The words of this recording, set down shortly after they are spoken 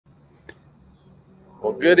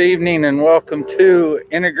Well, good evening and welcome to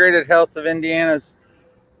Integrated Health of Indiana's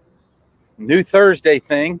new Thursday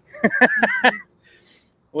thing.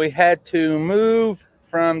 We had to move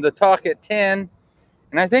from the talk at 10,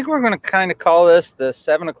 and I think we're going to kind of call this the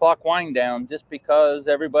 7 o'clock wind down just because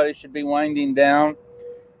everybody should be winding down.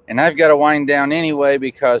 And I've got to wind down anyway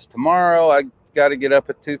because tomorrow I got to get up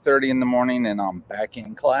at 2:30 in the morning and I'm back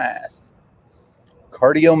in class.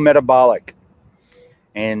 Cardiometabolic.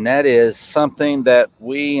 And that is something that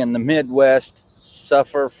we in the Midwest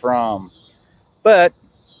suffer from. But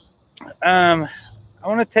I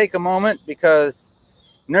want to take a moment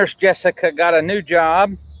because Nurse Jessica got a new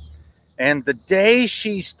job. And the day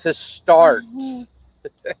she's to start,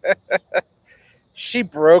 she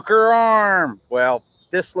broke her arm. Well,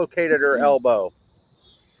 dislocated her elbow.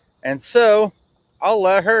 And so I'll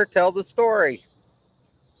let her tell the story.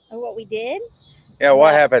 Of what we did? Yeah,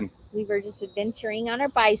 what happened? We were just adventuring on our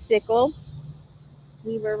bicycle.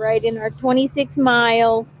 We were riding our 26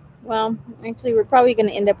 miles. Well, actually, we're probably going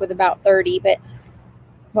to end up with about 30, but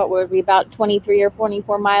what were we, about 23 or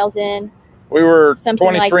 24 miles in? We were Something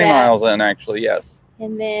 23 like that. miles in, actually, yes.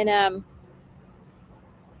 And then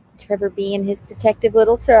Trevor, being his protective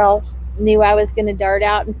little self, knew I was going to dart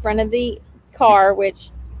out in front of the car,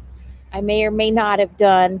 which I may or may not have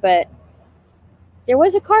done, but there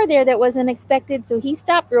was a car there that wasn't expected, so he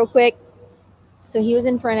stopped real quick. So he was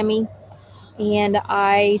in front of me, and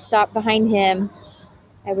I stopped behind him.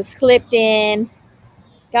 I was clipped in,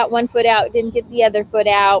 got one foot out, didn't get the other foot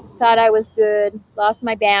out, thought I was good, lost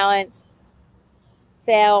my balance,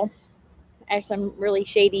 fell. Actually, I'm really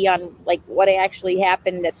shady on like what actually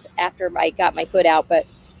happened after I got my foot out, but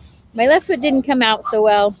my left foot didn't come out so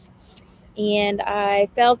well, and I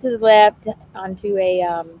fell to the left onto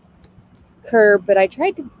a curb, but I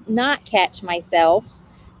tried to not catch myself,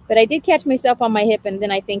 but I did catch myself on my hip, and then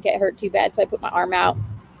I think it hurt too bad, so I put my arm out,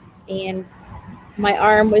 and my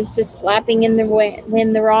arm was just flapping in the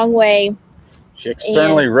wind the wrong way. She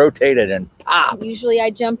externally rotated and pop. Usually I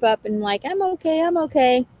jump up and like, I'm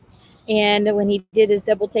okay. And when he did his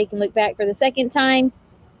double take and look back for the second time,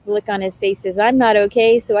 the look on his face says, I'm not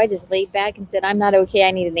okay. So I just laid back and said, I'm not okay. I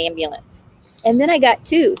need an ambulance. And then I got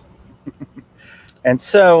two. And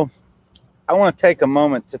so I want to take a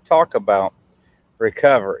moment to talk about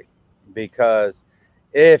recovery, because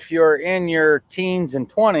if you're in your teens and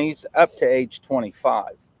 20s up to age 25,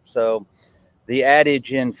 so the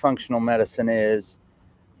adage in functional medicine is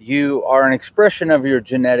you are an expression of your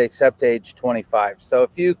genetics up to age 25. So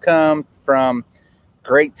if you come from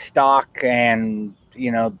great stock and,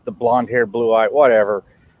 you know, the blonde hair, blue eye, whatever,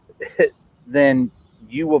 then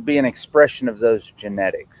you will be an expression of those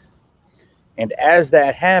genetics. And as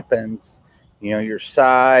that happens, you know, your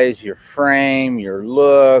size, your frame, your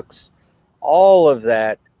looks, all of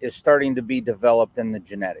that is starting to be developed in the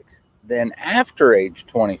genetics. Then after age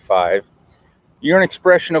 25, you're an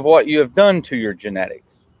expression of what you have done to your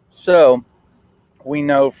genetics. So we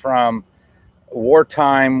know from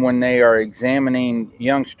wartime, when they are examining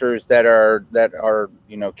youngsters that are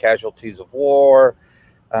you know, casualties of war.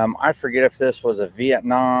 I forget if this was a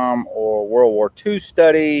Vietnam or World War II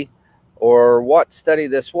study or what study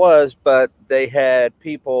this was, but they had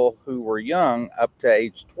people who were young up to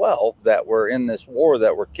age 12 that were in this war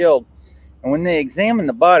that were killed. And when they examined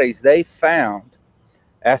the bodies, they found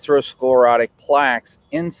atherosclerotic plaques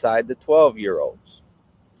inside the 12-year-olds.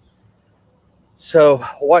 So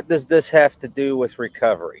what does this have to do with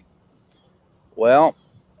recovery? Well,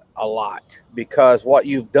 a lot, because what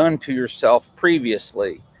you've done to yourself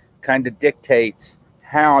previously kind of dictates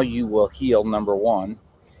how you will heal, number one.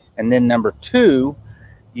 And then number two,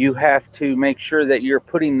 you have to make sure that you're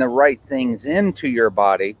putting the right things into your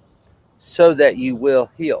body so that you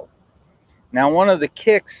will heal. Now, one of the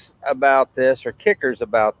kickers about this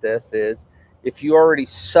is if you already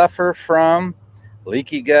suffer from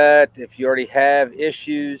leaky gut, if you already have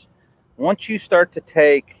issues, once you start to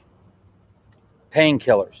take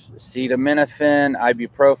painkillers, acetaminophen,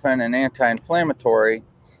 ibuprofen, and anti-inflammatory,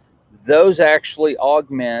 those actually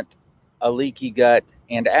augment a leaky gut.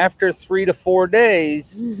 And after 3 to 4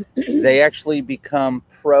 days, they actually become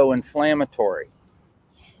pro-inflammatory.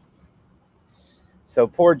 Yes. So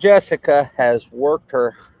poor Jessica has worked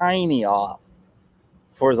her hiney off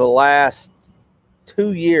for the last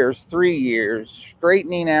 2 years, 3 years,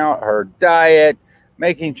 straightening out her diet,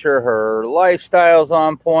 making sure her lifestyle's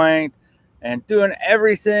on point, and doing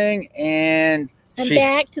everything. And I'm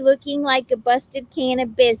back to looking like a busted can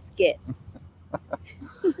of biscuits.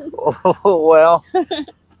 Well,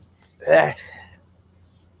 that's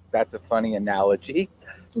a funny analogy.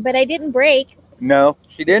 But I didn't break. No,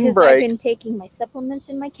 she didn't break. I've been taking my supplements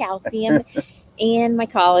and my calcium and my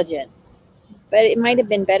collagen. But it might have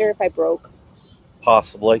been better if I broke.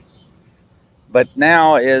 Possibly. But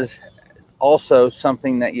now is also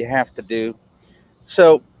something that you have to do.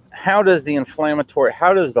 So how does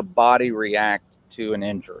the body react to an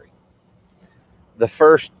injury? The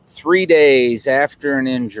first 3 days after an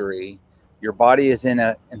injury, your body is in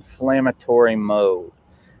an inflammatory mode,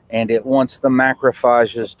 and it wants the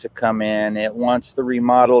macrophages to come in. It wants the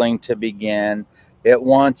remodeling to begin. It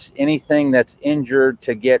wants anything that's injured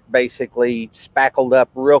to get basically spackled up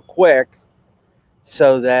real quick,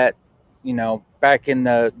 so that, back in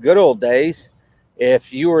the good old days,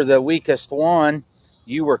 if you were the weakest one,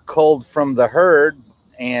 you were culled from the herd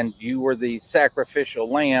and you were the sacrificial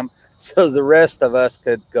lamb, so the rest of us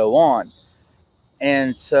could go on.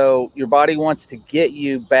 And so your body wants to get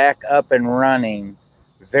you back up and running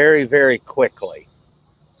very, very quickly.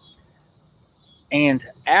 And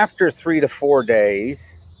after 3 to 4 days,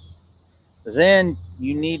 then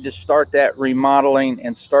you need to start that remodeling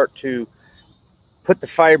and start to put the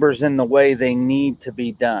fibers in the way they need to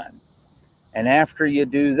be done. And after you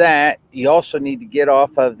do that, you also need to get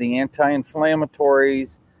off of the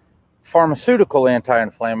anti-inflammatories, pharmaceutical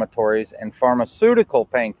anti-inflammatories, and pharmaceutical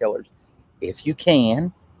painkillers, if you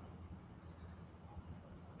can,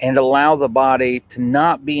 and allow the body to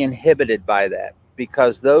not be inhibited by that,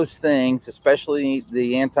 because those things, especially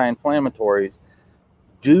the anti-inflammatories,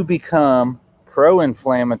 do become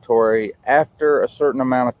pro-inflammatory after a certain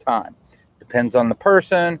amount of time. Depends on the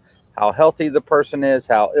person, how healthy the person is,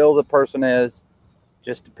 how ill the person is.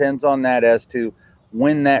 Just depends on that as to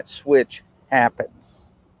when that switch happens.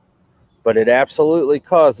 But it absolutely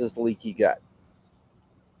causes leaky gut.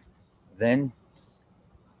 Then,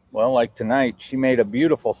 well, like tonight, she made a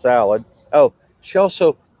beautiful salad. Oh, you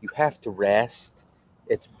have to rest.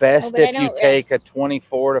 It's best if you take a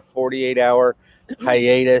 24 to 48 hour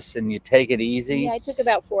hiatus and you take it easy. Yeah, I took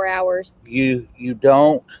about 4 hours. You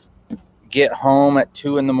don't get home at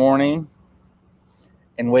 2 in the morning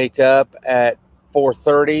and wake up at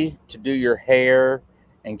 4:30 to do your hair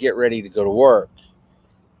and get ready to go to work.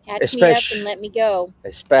 Catch me up and let me go.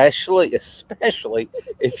 Especially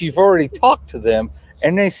if you've already talked to them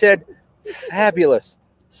and they said, fabulous,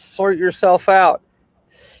 sort yourself out,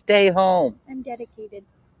 stay home. I'm dedicated.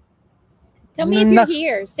 Tell me if you're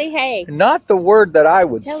here. Say hey. Not the word that I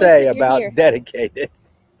would say about dedicated.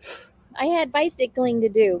 I had bicycling to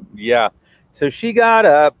do. Yeah. So she got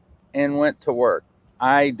up and went to work.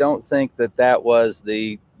 I don't think that was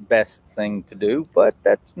the best thing to do, but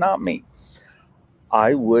that's not me.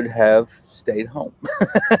 I would have stayed home.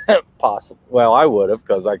 Possible. Well, I would have,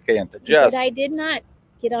 because I can't adjust. But I did not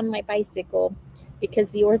get on my bicycle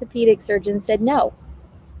because the orthopedic surgeon said no.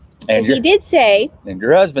 And he did say. And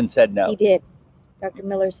your husband said no. He did. Dr.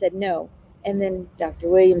 Miller said no. And then Dr.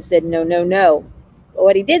 Williams said no, no, no. But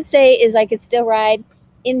what he did say is I could still ride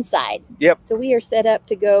inside. Yep. So we are set up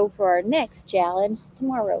to go for our next challenge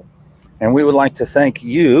tomorrow. And we would like to thank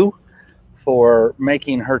you for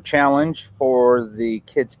making her challenge for the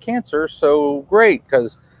kids' cancer so great,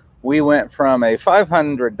 because we went from a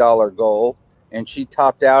 $500 goal and she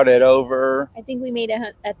topped out at over. I think we made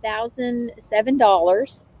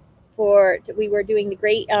 $1,007 we were doing the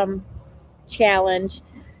great challenge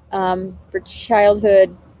for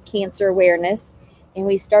childhood cancer awareness, and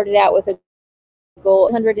we started out with a goal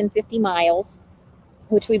 150 miles,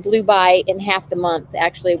 which we blew by in half the month.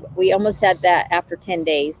 Actually, we almost had that after 10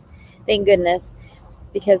 days. Thank goodness,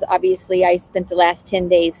 because obviously I spent the last 10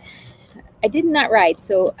 days. I did not ride,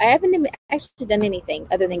 so I haven't actually done anything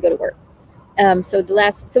other than go to work. So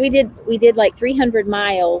we did like 300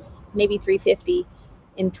 miles, maybe 350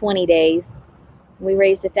 in 20 days. We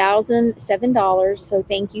raised $1,007. So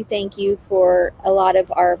thank you for a lot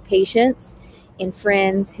of our patients and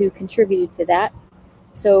friends who contributed to that.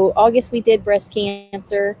 So August we did breast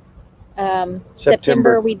cancer.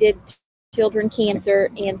 September we did children cancer,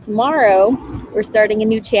 and tomorrow we're starting a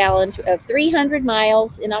new challenge of 300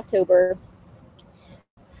 miles in October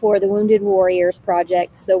for the Wounded Warriors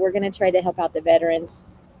Project. So we're going to try to help out the veterans.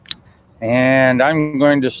 And I'm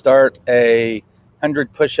going to start a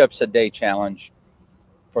 100 push-ups a day challenge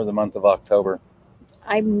for the month of October.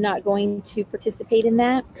 I'm not going to participate in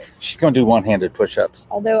that. She's going to do one-handed push-ups.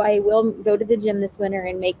 Although I will go to the gym this winter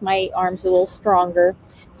and make my arms a little stronger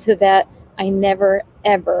so that I never,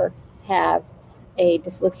 ever have a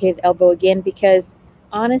dislocated elbow again, because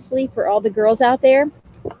honestly, for all the girls out there,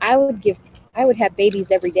 I would have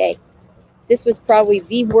babies every day. This was probably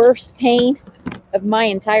the worst pain of my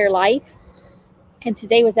entire life. And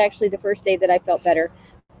today was actually the first day that I felt better.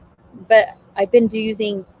 But I've been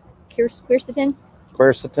using quercetin.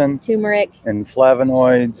 quercetin, turmeric, and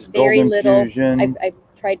flavonoids, very golden little. fusion. I've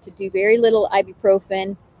tried to do very little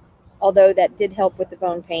ibuprofen, although that did help with the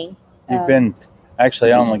bone pain. You've been,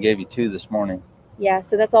 actually, I only gave you 2 this morning. Yeah,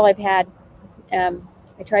 so that's all I've had.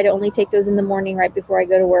 I try to only take those in the morning right before I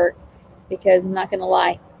go to work because I'm not going to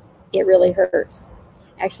lie, it really hurts.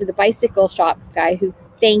 Actually, the bicycle shop guy who,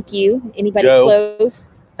 thank you, anybody Joe.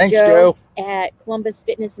 close, Thanks, Joe. at Columbus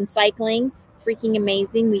Fitness and Cycling, freaking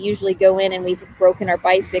amazing. We usually go in and we've broken our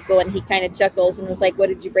bicycle, and he kind of chuckles and was like, what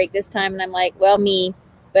did you break this time? And I'm like, well, me.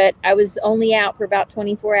 But I was only out for about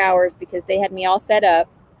 24 hours because they had me all set up.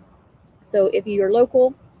 So if you're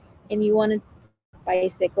local and you want a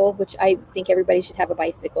bicycle, which I think everybody should have a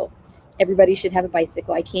bicycle. Everybody should have a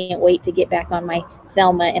bicycle. I can't wait to get back on my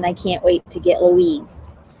Thelma, and I can't wait to get Louise.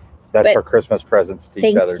 That's our Christmas presents to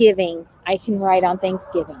each other. Thanksgiving. I can ride on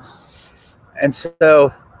Thanksgiving. And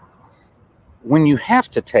so when you have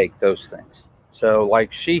to take those things, so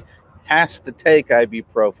like she has to take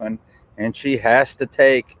ibuprofen and she has to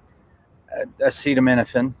take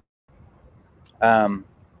acetaminophen,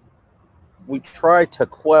 we try to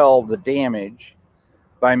quell the damage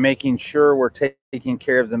by making sure we're taking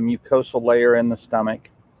care of the mucosal layer in the stomach.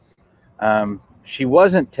 She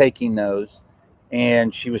wasn't taking those,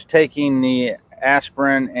 and she was taking the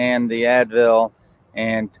aspirin and the Advil.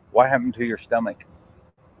 And what happened to your stomach?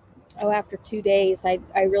 Oh, after 2 days, I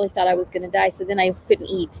really thought I was going to die. So then I couldn't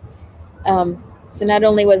eat. So not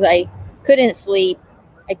only was couldn't sleep,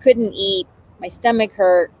 I couldn't eat, my stomach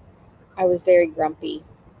hurt, I was very grumpy.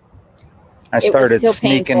 I started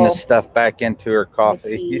sneaking the stuff back into her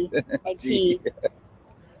coffee. My tea.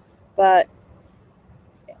 But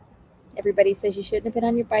everybody says you shouldn't have been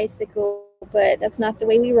on your bicycle, but that's not the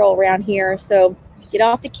way we roll around here. So get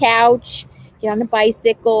off the couch, get on the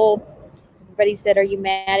bicycle. Everybody said, are you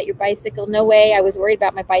mad at your bicycle? No way. I was worried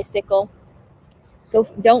about my bicycle.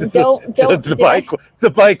 Don't.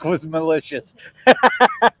 The bike was malicious.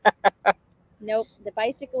 Nope. The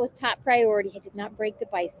bicycle was top priority. I did not break the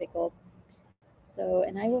bicycle. So,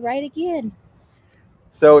 and I will ride again.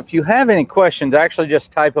 So if you have any questions, actually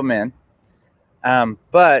just type them in.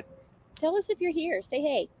 But tell us if you're here. Say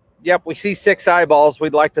hey. Yep, we see 6 eyeballs.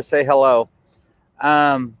 We'd like to say hello.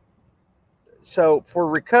 So for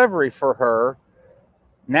recovery for her,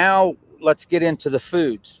 now let's get into the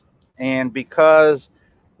foods. And because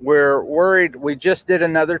we're worried, we just did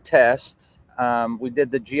another test. We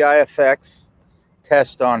did the GI-FX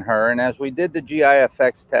test on her. And as we did the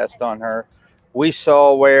GI-FX test on her, we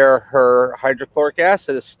saw where her hydrochloric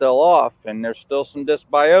acid is still off, and there's still some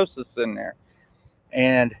dysbiosis in there.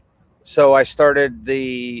 And so I started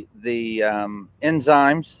the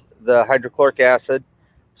enzymes, the hydrochloric acid,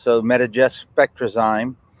 so Medigest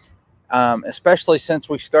Spectrazyme, especially since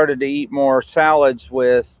we started to eat more salads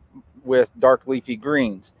with dark leafy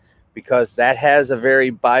greens, because that has a very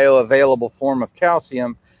bioavailable form of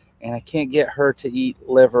calcium. And I can't get her to eat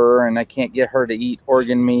liver, and I can't get her to eat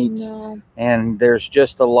organ meats. No. And there's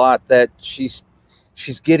just a lot that she's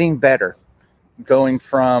getting better, going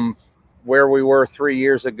from where we were 3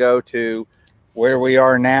 years ago to where we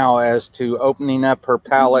are now, as to opening up her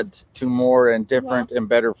palate to more and different and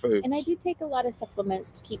better foods. And I do take a lot of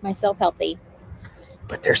supplements to keep myself healthy.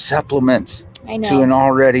 But they're supplements I know. to an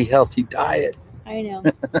already healthy diet. I know.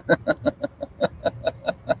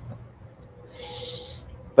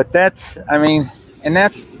 But that's, I mean, and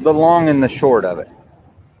that's the long and the short of it.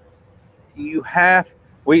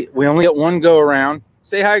 We only get one go around.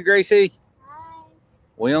 Say hi, Gracie. Hi.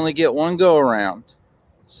 We only get one go around.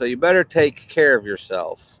 So you better take care of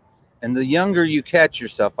yourself. And the younger you catch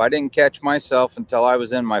yourself, I didn't catch myself until I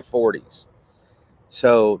was in my 40s.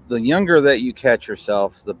 So the younger that you catch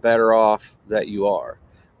yourself, the better off that you are.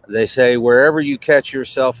 They say wherever you catch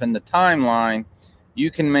yourself in the timeline, you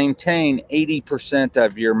can maintain 80%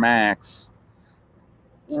 of your max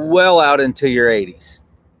well out into your 80s.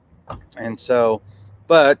 And so,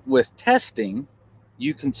 but with testing,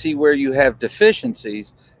 you can see where you have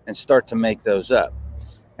deficiencies and start to make those up.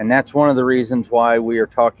 And that's one of the reasons why we are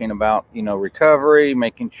talking about, recovery,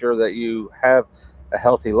 making sure that you have a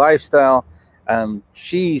healthy lifestyle.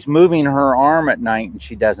 She's moving her arm at night and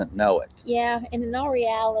she doesn't know it. Yeah, and in all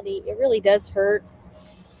reality, it really does hurt.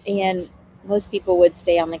 And most people would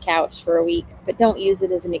stay on the couch for a week, but don't use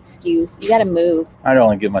it as an excuse. You got to move. I'd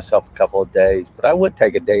only give myself a couple of days, but I would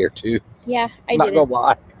take a day or two. Yeah, I Not did. gonna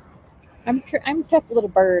lie. I'm a tough little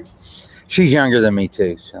bird. She's younger than me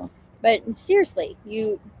too, so. But seriously,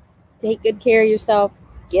 you take good care of yourself.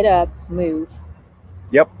 Get up, move.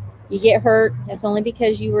 Yep. You get hurt, that's only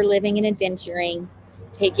because you were living and adventuring.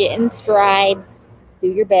 Take it in stride. Do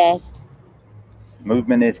your best.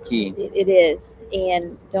 Movement is key. It is.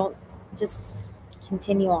 And don't just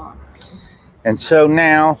continue on. And so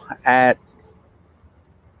now at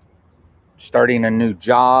starting a new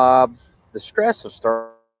job, the stress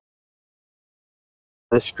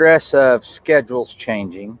of schedules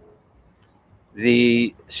changing,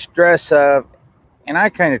 the stress of, and I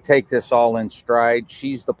kind of take this all in stride.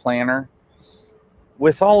 She's the planner.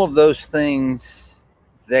 With all of those things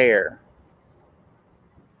there,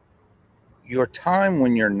 your time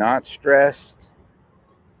when you're not stressed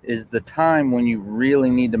is the time when you really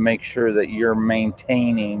need to make sure that you're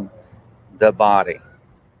maintaining the body.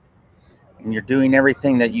 And you're doing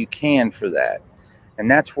everything that you can for that. And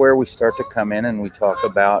that's where we start to come in and we talk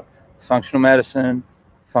about functional medicine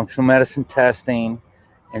testing,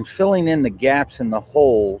 and filling in the gaps and the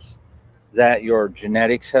holes that your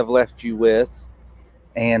genetics have left you with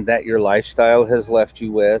and that your lifestyle has left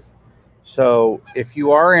you with. So if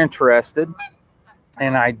you are interested,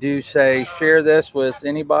 and I do say share this with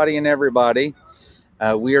anybody and everybody,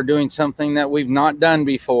 we are doing something that we've not done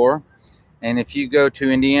before. And if you go to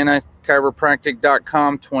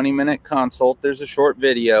indianachiropractic.com 20-minute consult, there's a short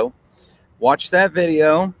video. Watch that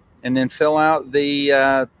video and then fill out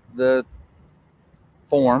the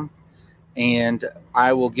form, and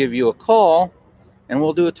I will give you a call and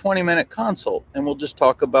we'll do a 20-minute consult, and we'll just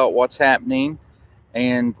talk about what's happening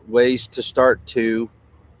and ways to start to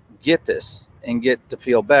get this and get to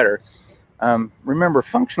feel better. Remember,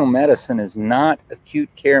 functional medicine is not acute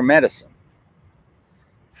care medicine.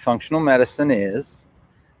 Functional medicine is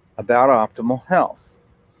about optimal health.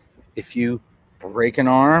 If you break an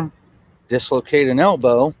arm, dislocate an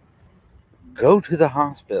elbow, go to the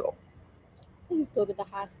hospital. Please go to the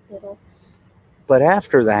hospital. But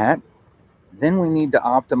after that, then we need to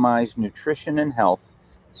optimize nutrition and health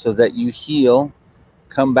so that you heal,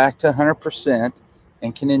 come back to 100%,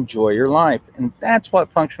 and can enjoy your life. And that's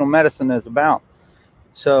what functional medicine is about.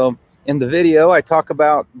 So in the video, I talk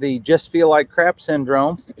about the just feel like crap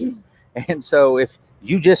syndrome. And so if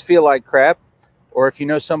you just feel like crap, or if you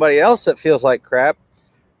know somebody else that feels like crap,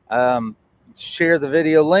 share the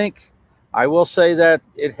video link. I will say that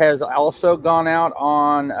it has also gone out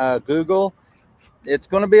on Google. It's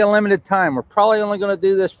going to be a limited time. We're probably only going to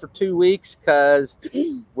do this for 2 weeks because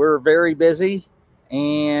we're very busy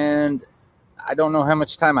and I don't know how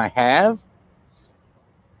much time I have.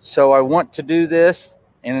 So I want to do this,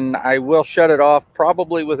 and I will shut it off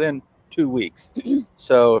probably within 2 weeks.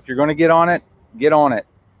 So if you're going to get on it, get on it.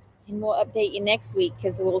 And we'll update you next week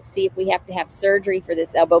because we'll see if we have to have surgery for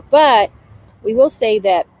this elbow. But we will say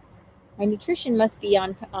that my nutrition must be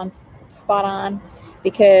on spot on,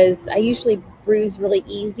 because I usually bruise really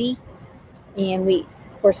easy. And we,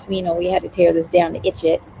 of course, we had to tear this down to itch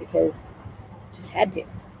it because just had to.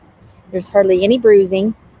 There's hardly any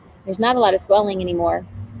bruising. There's not a lot of swelling anymore.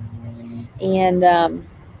 And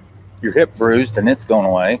your hip bruised and it's going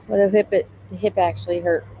away. Well, the hip actually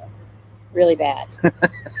hurt really bad.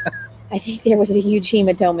 I think there was a huge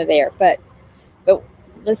hematoma there. But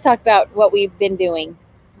let's talk about what we've been doing.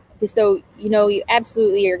 So, you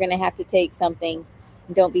absolutely are going to have to take something.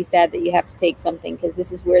 And don't be sad that you have to take something, because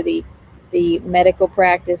this is where the medical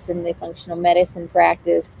practice and the functional medicine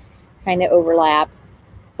practice kind of overlaps.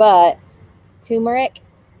 But turmeric,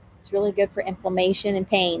 it's really good for inflammation and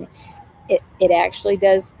pain. It actually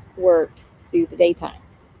does work through the daytime.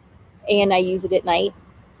 And I use it at night.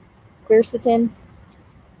 Quercetin,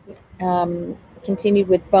 continued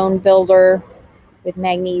with bone builder, with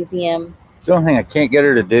magnesium. The only thing I can't get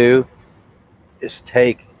her to do is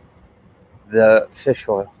take the fish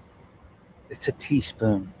oil. It's a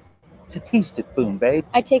teaspoon. It's a teaspoon, babe.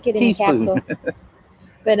 I take it in a capsule.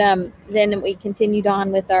 But then we continued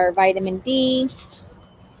on with our vitamin D.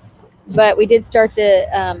 But we did start the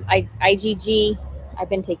IgG. I've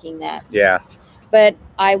been taking that. Yeah. But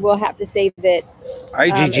I will have to say that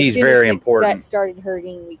IgG is very important. Gut started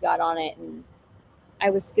hurting, we got on it, and I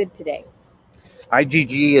was good today.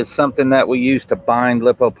 IgG is something that we use to bind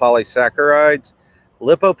lipopolysaccharides.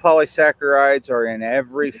 Lipopolysaccharides are in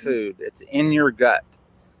every food. It's in your gut.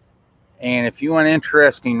 And if you want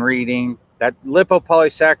interesting reading, that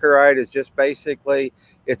lipopolysaccharide is just basically,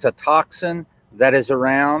 it's a toxin that is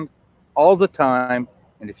around all the time.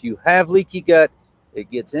 And if you have leaky gut,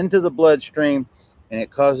 it gets into the bloodstream and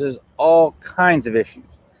it causes all kinds of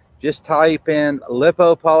issues. Just type in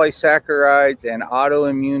lipopolysaccharides and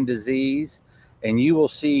autoimmune disease, and you will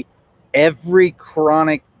see every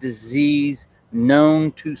chronic disease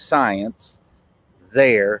known to science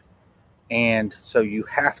there. And so you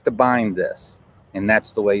have to bind this, and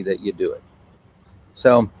that's the way that you do it.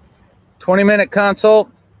 So 20-minute consult,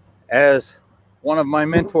 as one of my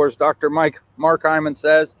mentors, Dr. Mark Hyman,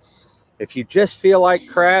 says, if you just feel like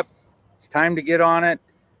crap, it's time to get on it.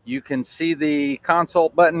 You can see the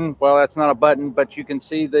consult button. Well, that's not a button, but you can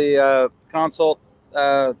see the consult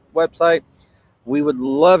website. We would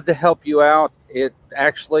love to help you out. It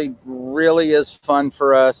actually really is fun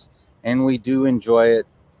for us, and we do enjoy it.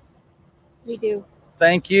 We do.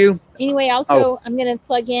 Thank you. Anyway, also, I'm going to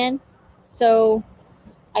plug in. So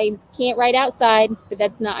I can't ride outside, but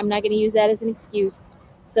I'm not going to use that as an excuse.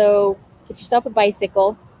 So get yourself a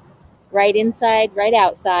bicycle, ride inside, ride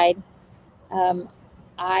outside.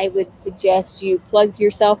 I would suggest you plug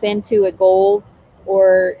yourself into a goal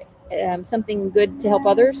or something good to help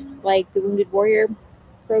others, like the Wounded Warrior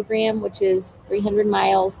program, which is 300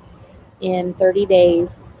 miles in 30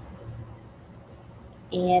 days.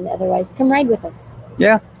 And otherwise, come ride with us.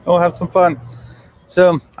 Yeah, we'll have some fun.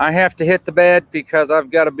 So I have to hit the bed because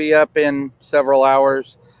I've got to be up in several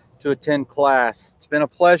hours to attend class. It's been a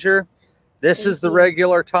pleasure. This is the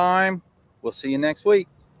regular time. We'll see you next week.